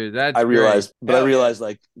 Dude, that's I realized, great. but I Hell realized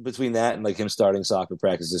like between that and like him starting soccer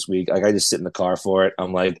practice this week, like I just sit in the car for it.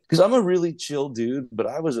 I'm like, because I'm a really chill dude, but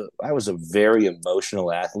I was a very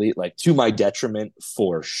emotional athlete, like to my detriment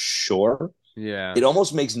for sure. Yeah. It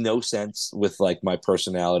almost makes no sense with like my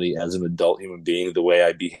personality as an adult human being, the way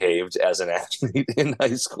I behaved as an athlete in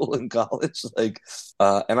high school and college. Like,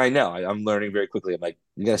 and I know I'm learning very quickly. I'm like,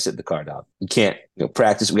 you gotta sit in the car, dog. You can't,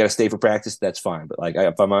 practice. We gotta stay for practice. That's fine. But like,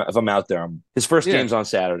 if I'm out there, his first game's on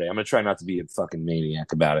Saturday. I'm gonna try not to be a fucking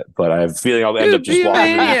maniac about it. But I have a feeling I'll end up just be a walking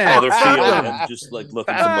to the maniac. other Fuck field him. and just like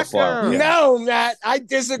looking from Fuck afar. him. Yeah. No, Matt, I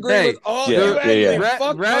disagree Hey, with all yeah, you. yeah, Actually, yeah.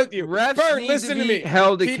 fuck both you. Refs Bird, need listen to to be me.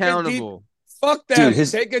 held Keep it accountable. Fuck them. Dude,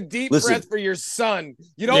 Take a deep listen. breath for your son.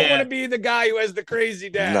 You don't want to be the guy who has the crazy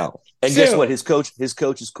dad. No. And Chill. guess what? His coach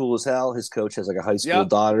is cool as hell. His coach has like a high school Yep.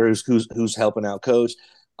 daughter who's helping out coach.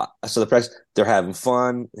 So the press, they're having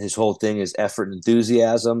fun. His whole thing is effort and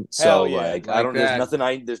enthusiasm. So Hell yeah. like Like I don't. that.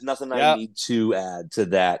 There's nothing I Yep. need to add to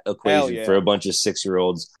that equation yeah. for a bunch of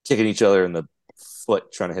 6-year-olds kicking each other in the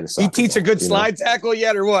foot trying to hit a soccer You teach a ball, good you know? slide tackle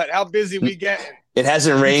yet, or what? How busy we getting? It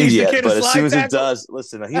hasn't teach rained the yet, kid a but as soon as slide it does,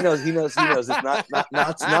 listen. He knows.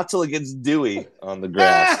 It's not till it gets dewy on the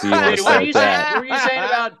grass. Do you want Wait, to what were you start saying? that? What were you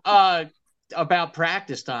saying about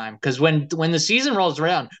practice time? Because when the season rolls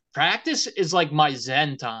around, practice is like my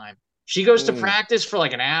zen time. She goes to practice for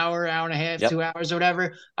like an hour, hour and a half, Yep. 2 hours, or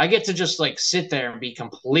whatever. I get to just like sit there and be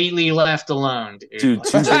completely left alone, dude. Dude,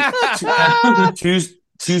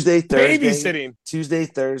 Tuesday, Thursday, Babysitting. Tuesday,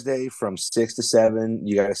 Thursday from 6 to 7.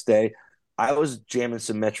 You got to stay. I was jamming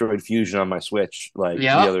some Metroid Fusion on my Switch like the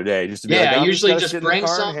Yep. other day, just to be Yeah, like, I I'm usually gonna just sit in the bring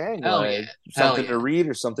car and some- hang, hell like yeah. Hell something yeah. to read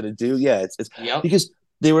or something to do. Yeah, it's Yep. because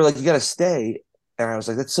they were like, you got to stay, and I was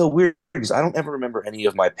like, that's so weird because I don't ever remember any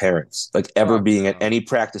of my parents like ever Fuck being no. at any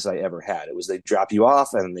practice I ever had. It was they drop you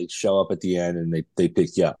off and they show up at the end and they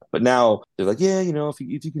pick you up. But now they're like, yeah, if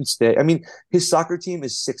you can stay. I mean, his soccer team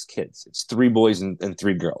is 6 kids. It's 3 boys and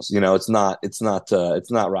 3 girls. It's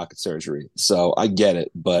not rocket surgery. So I get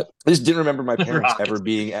it, but I just didn't remember my parents Rocket ever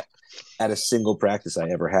being at a single practice I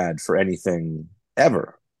ever had for anything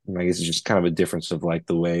ever. And I guess it's just kind of a difference of like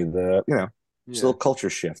the way just a Yeah. little culture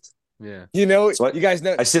shift. Yeah. You know, So you guys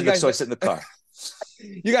know. I sit you guys in the car.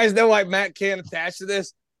 You guys know why Matt can't attach to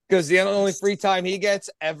this? Because the only free time he gets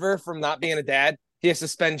ever from not being a dad, he has to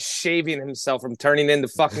spend shaving himself from turning into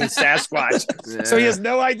fucking Sasquatch. Yeah. So he has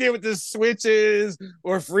no idea what the Switch is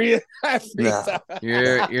or free No. time.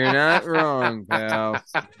 You're not wrong, pal.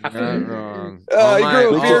 You're not wrong. He grew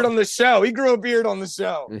a my- beard on the show. He grew a beard on the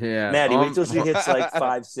show. Yeah. Maddie, wait till she hits like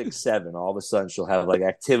 5, 6, 7. All of a sudden, she'll have like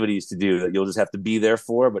activities to do that you'll just have to be there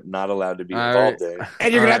for, but not allowed to be involved in.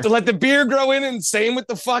 And you're gonna have to let the beard grow in, and same with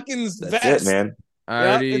the fucking That's vest. it, man. I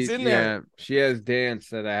Yeah, already, it's in there. yeah, she has dance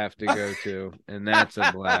that I have to go to, and that's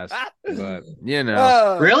a blast. But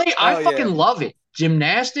Really? I oh, fucking yeah. love it.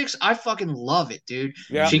 Gymnastics, I fucking love it, dude.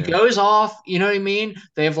 Yeah. She Yeah. goes off, you know what I mean?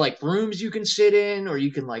 They have like rooms you can sit in, or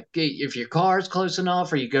you can like get if your car's close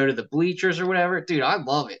enough, or you go to the bleachers or whatever. Dude, I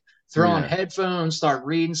love it. Throw on Yeah. headphones, start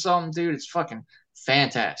reading something, dude. It's fucking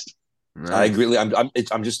fantastic. I agree.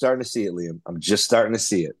 I'm just starting to see it, Liam. I'm just starting to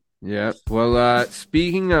see it. Yep. Well,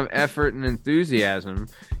 speaking of effort and enthusiasm,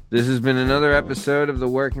 this has been another episode of the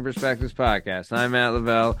Working Perspectives podcast. I'm Matt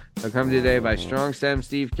Lavelle, accompanied today by Strong Stem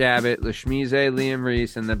Steve Cabot, Lashmize Liam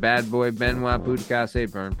Reese, and the bad boy Benoit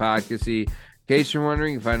Putakase Burn Podcasty. In case you're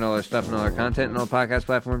wondering, you can find all our stuff and all our content on all podcast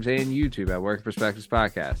platforms and YouTube at Working Perspectives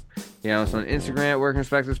Podcast. You can also on Instagram at Working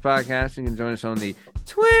Perspectives Podcast. You can join us on the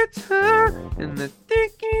Twitter and the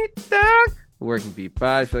TikTok. Working Beat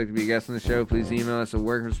Pod. If you'd like to be a guest on the show, please email us at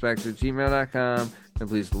workingperspective@gmail.com. And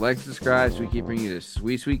please like and subscribe so we keep bringing you this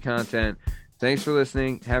sweet, sweet content. Thanks for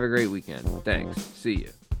listening. Have a great weekend. Thanks. See you.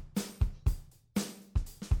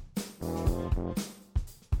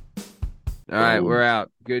 All right, we're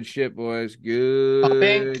out. Good shit, boys. Good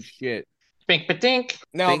Ba-bink. shit. Bink ba-dink.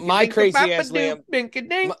 Now, my crazy ass, Liam.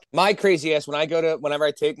 Bink-a-dink. My crazy ass. Whenever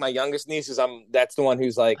I take my youngest niece, that's the one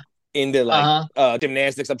who's like into like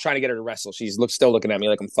gymnastics. I'm trying to get her to wrestle. She's still looking at me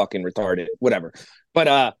like I'm fucking retarded. Whatever.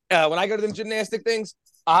 But when I go to them gymnastic things,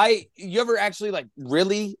 you ever actually like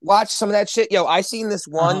really watch some of that shit? Yo, I seen this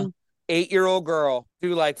one 8-year-old girl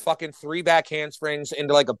do like fucking 3 back handsprings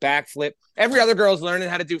into like a backflip. Every other girl's learning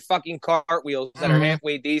how to do fucking cartwheels that are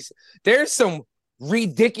halfway decent. There's some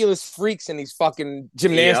ridiculous freaks in these fucking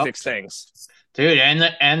gymnastics things. Dude,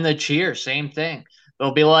 and the cheer, same thing.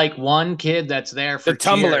 There'll be like one kid that's there for The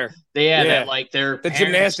tumbler. cheer. That like their The parents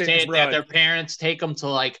gymnastics that broad. their parents take them to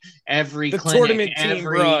like every The clinic, tournament team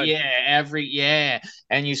broad.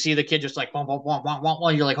 and you see the kid just like womp, womp, womp, womp,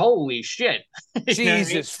 womp. You're like, holy shit. You know what I mean?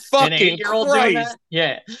 Jesus An fucking 8-year-old doing Christ.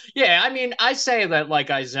 that? Yeah. I mean, I say that like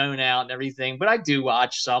I zone out and everything, but I do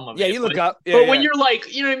watch some of it. Yeah, you look but, up. Yeah, but when yeah. you're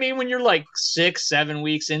like, you know what I mean? When you're like 6, 7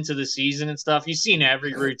 weeks into the season and stuff, you've seen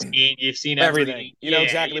every routine. You've seen everything. You know yeah,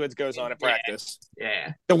 exactly what goes on in practice.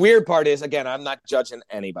 Yeah. The weird part is, again, I'm not judging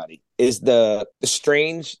anybody. Is the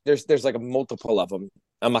strange? There's like a multiple of them.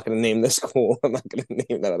 I'm not going to name this school. I'm not going to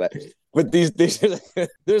name none of that. But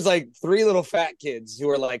there's like 3 little fat kids who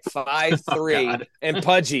are like 5'3" and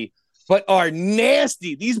pudgy, but are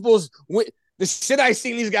nasty. These bulls, the shit I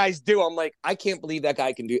seen these guys do, I'm like, I can't believe that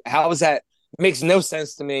guy can do. How is that? Makes no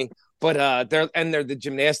sense to me. But they're the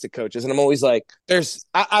gymnastic coaches, and I'm always like,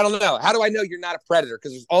 I don't know. How do I know you're not a predator?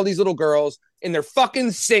 Because there's all these little girls in their fucking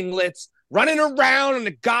singlets running around in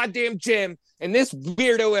the goddamn gym, and this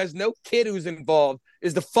weirdo has no kid who's involved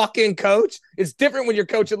is the fucking coach. It's different when you're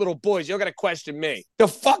coaching little boys. You don't got to question me. The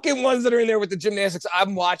fucking ones that are in there with the gymnastics,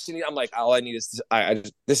 I'm watching. I'm like, all I need is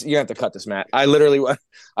this. You have to cut this, Matt. I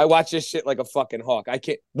watch this shit like a fucking hawk. I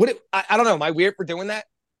can't. I don't know. Am I weird for doing that?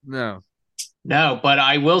 No, but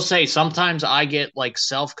I will say sometimes I get like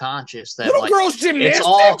self-conscious that little like girls gymnastics. it's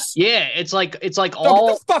all it's like all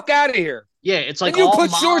get the fuck out of here. Yeah, it's like and you all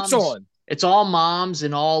put moms, shorts on. It's all moms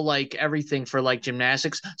and all like everything for like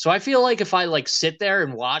gymnastics. So I feel like if I like sit there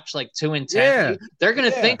and watch like too intently, they're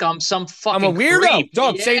gonna think I'm some fucking I'm a weirdo. creep.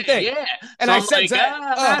 Dog, same thing. Yeah. And so I I'm said like, that. I'm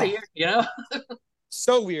out of here, you know?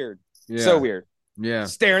 So weird. Yeah. So weird. Yeah.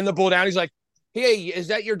 Staring the bull down. He's like, hey, is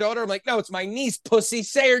that your daughter? I'm like, no, it's my niece, pussy.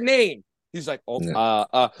 Say her name. He's like, I'm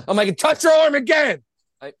like, touch her arm again.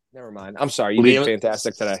 Never mind. I'm sorry. You did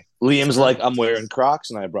fantastic today. Liam's like, I'm wearing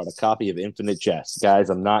Crocs, and I brought a copy of Infinite Jest. Guys,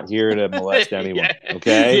 I'm not here to molest anyone. Yeah.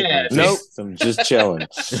 Okay? Yeah. I'm just chilling.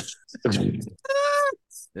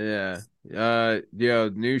 Yeah.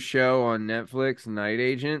 New show on Netflix, Night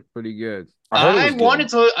Agent, pretty good. I wanted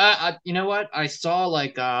to. You know what? I saw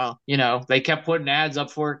they kept putting ads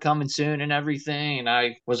up for it coming soon and everything, and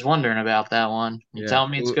I was wondering about that one. You tell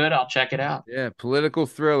me it's good, I'll check it out. Yeah, political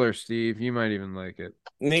thriller, Steve. You might even like it.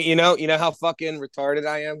 You know how fucking retarded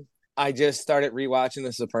I am. I just started rewatching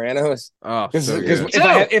The Sopranos. Oh, because so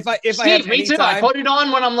if I Steve, have me any too. time, I put it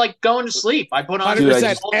on when I'm like going to sleep. I put on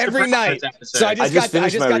 100% every night. So I just got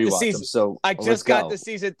the season. So I just got the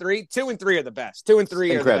season 3. 2 and 3 are the best. 2 and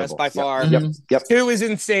 3 are the best by far. Yep. 2 is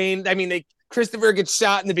insane. I mean, Christopher gets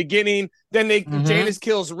shot in the begining, then Janice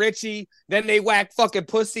kills Richie, then they whack fucking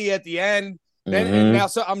pussy at the end. Then and now,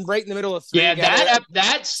 so I'm right in the middle of 3. Yeah,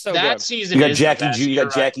 that season. You got Jackie June. You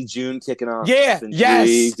got Jackie June kicking off. Yeah,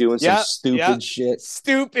 yes, doing some stupid shit.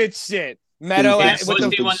 Stupid shit. Meadow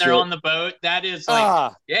when they're on the boat. That is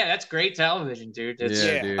like, that's great television, dude.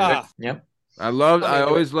 Dude. Yep. I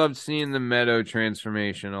always loved seeing the Meadow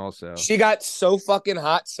transformation. Also, she got so fucking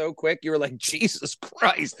hot so quick. You were like, Jesus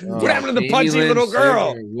Christ! Oh, what happened to the punchy little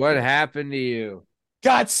girl? What happened to you?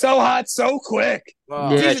 Got so hot so quick.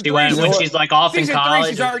 Yeah, she went when she's like off in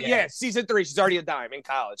college. Season 3, she's already a dime in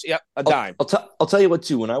college. Yep, a dime. I'll tell you what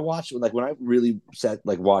too. When I watched when I really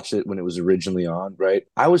watched it when it was originally on, right?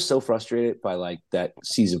 I was so frustrated by like that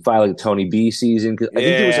season 5, like Tony B season, because I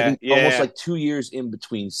think there was almost like 2 years in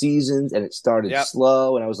between seasons, and it started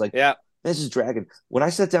slow, and I was like, this is dragging. When I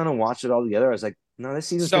sat down and watched it all together, I was like, no, this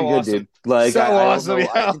season's pretty good, dude. Like, so awesome.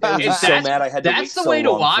 I was so mad I had to wait That's the way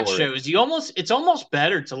to watch shows. It's almost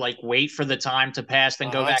better to like wait for the time to pass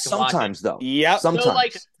than go back and watch it. Sometimes though. Yeah.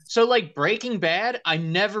 Sometimes. So like Breaking Bad, I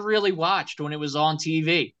never really watched when it was on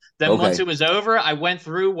TV. Then once it was over, I went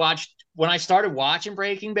through, watched when I started watching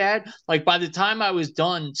Breaking Bad, like by the time I was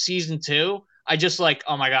done season 2, I just like,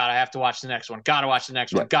 oh my God, I have to watch the next one. Gotta watch the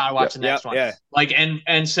next one. Gotta watch the next one. Yeah. Like,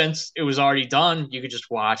 and since it was already done, you could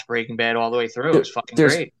just watch Breaking Bad all the way through. It was fucking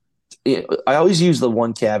great. I always use the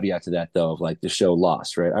one caveat to that though, of like the show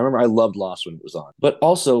Lost, right? I remember I loved Lost when it was on, but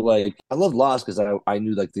also like I loved Lost because I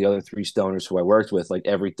knew like the other 3 stoners who I worked with, like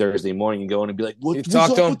every Thursday morning, you go in and be like, what's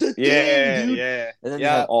up with that thing, dude? Yeah. And then you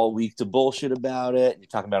have all week to bullshit about it. And you're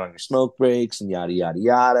talking about it on your smoke breaks and yada yada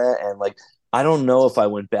yada, and like. I don't know if I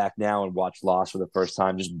went back now and watched Lost for the first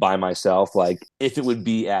time just by myself, like if it would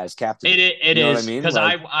be as captivating. It is because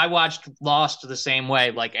I watched Lost the same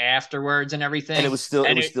way, like afterwards and everything, and it was still,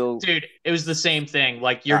 dude, it was the same thing.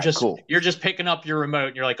 Like you're just picking up your remote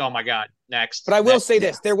and you're like, oh my God, next. But I will say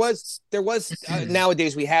this: there was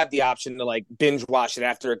nowadays we have the option to like binge watch it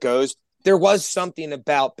after it goes. There was something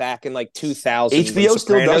about back in like 2000. HBO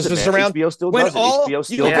still does it, man. Around, HBO still does it. HBO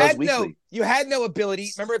still does weekly. You had no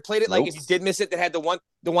ability. Remember, it played it like if you did miss it, that had the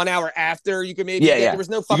 1 hour after you could maybe. There was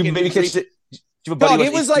no fucking. You maybe catch it. Dog,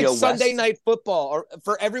 it was like Sunday Night Football, or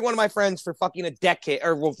for every one of my friends for fucking a decade,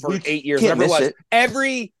 or for 8 years, whatever it was.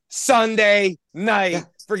 Every Sunday night.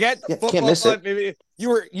 Forget the football.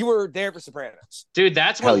 You were there for Sopranos, dude.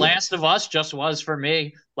 That's what Last of Us just was for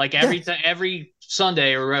me. Like every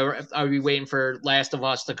Sunday, or I would be waiting for Last of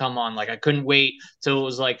Us to come on. Like I couldn't wait till it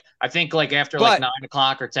was like I think like after like 9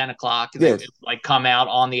 o'clock or 10 o'clock, they would like come out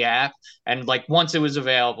on the app, and like once it was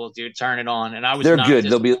available, dude, turn it on. And I was good.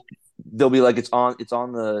 They'll be like it's on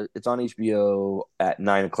HBO at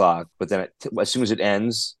 9 o'clock, but then as soon as it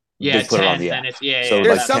ends. Yeah, put 10, it on the app.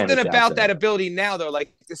 There's something about that ability now, though.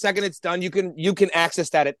 Like the second it's done, you can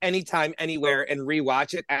access that at any time, anywhere, and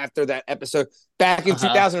rewatch it after that episode. Back in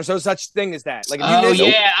 2000 or so, such thing as that. Like, if you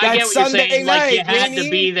missed I get what Sunday you're saying. night, Like you had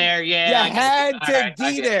to be there. Yeah, you had to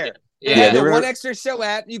be there. Yeah, the one extra show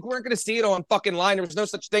app, you weren't going to see it on fucking line. There was no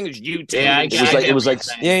such thing as YouTube. Yeah, it was like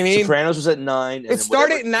you know what I mean? Sopranos was at 9. It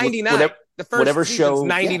started in 99. The first show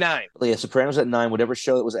 99. Yeah, Sopranos at 9. Whatever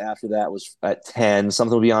show that was after that was at 10.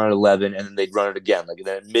 Something would be on at 11, and then they'd run it again. Like, and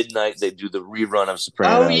then at midnight they'd do the rerun of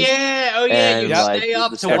Sopranos. Oh yeah. And you stay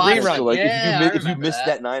up to watch rerun. So, like, if you missed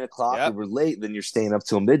that 9 o'clock or were late, then you're staying up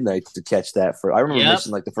till midnight to catch that. I remember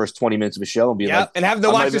missing like the first 20 minutes of a show and being like, and having to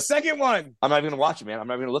watch the second one. I'm not even gonna watch it, man. I'm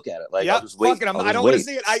not even gonna look at it. Like, I'll just wait. I don't want to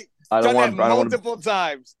see it. I done that multiple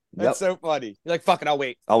times. That's so funny. You're like, fuck it, I'll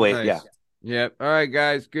wait. Nice. Yeah. Yep. All right,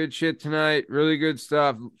 guys. Good shit tonight. Really good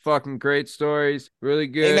stuff. Fucking great stories. Really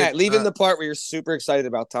good. Hey, Matt, leave in the part where you're super excited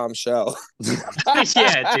about Tom's show.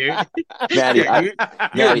 Yeah, dude. Maddie, You're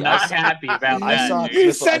Maddie, not happy about I that. saw- dude.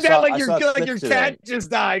 You said that like I your saw a like clip your today. cat just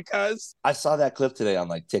died, cuz. I saw that clip today on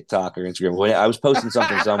like TikTok or Instagram. When I was posting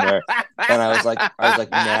something somewhere, and I was like,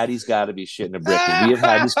 Maddie's got to be shitting a brick. And we have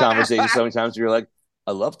had this conversation so many times. You're like,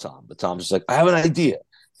 I love Tom, but Tom's just like, I have an idea,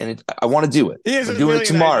 and I want to do it. He has We're a doing it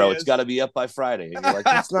million tomorrow. ideas. It's got to be up by Friday. And you're like,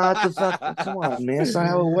 that's not the fuck. Come on, man. That's not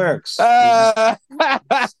how it works. Look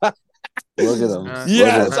at him.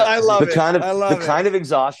 Yes, I love the it. kind of I love the it. kind of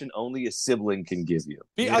exhaustion only a sibling can give you.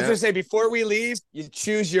 I was gonna say before we leave, you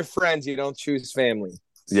choose your friends, you don't choose family.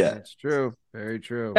 Yeah. That's true. Very true.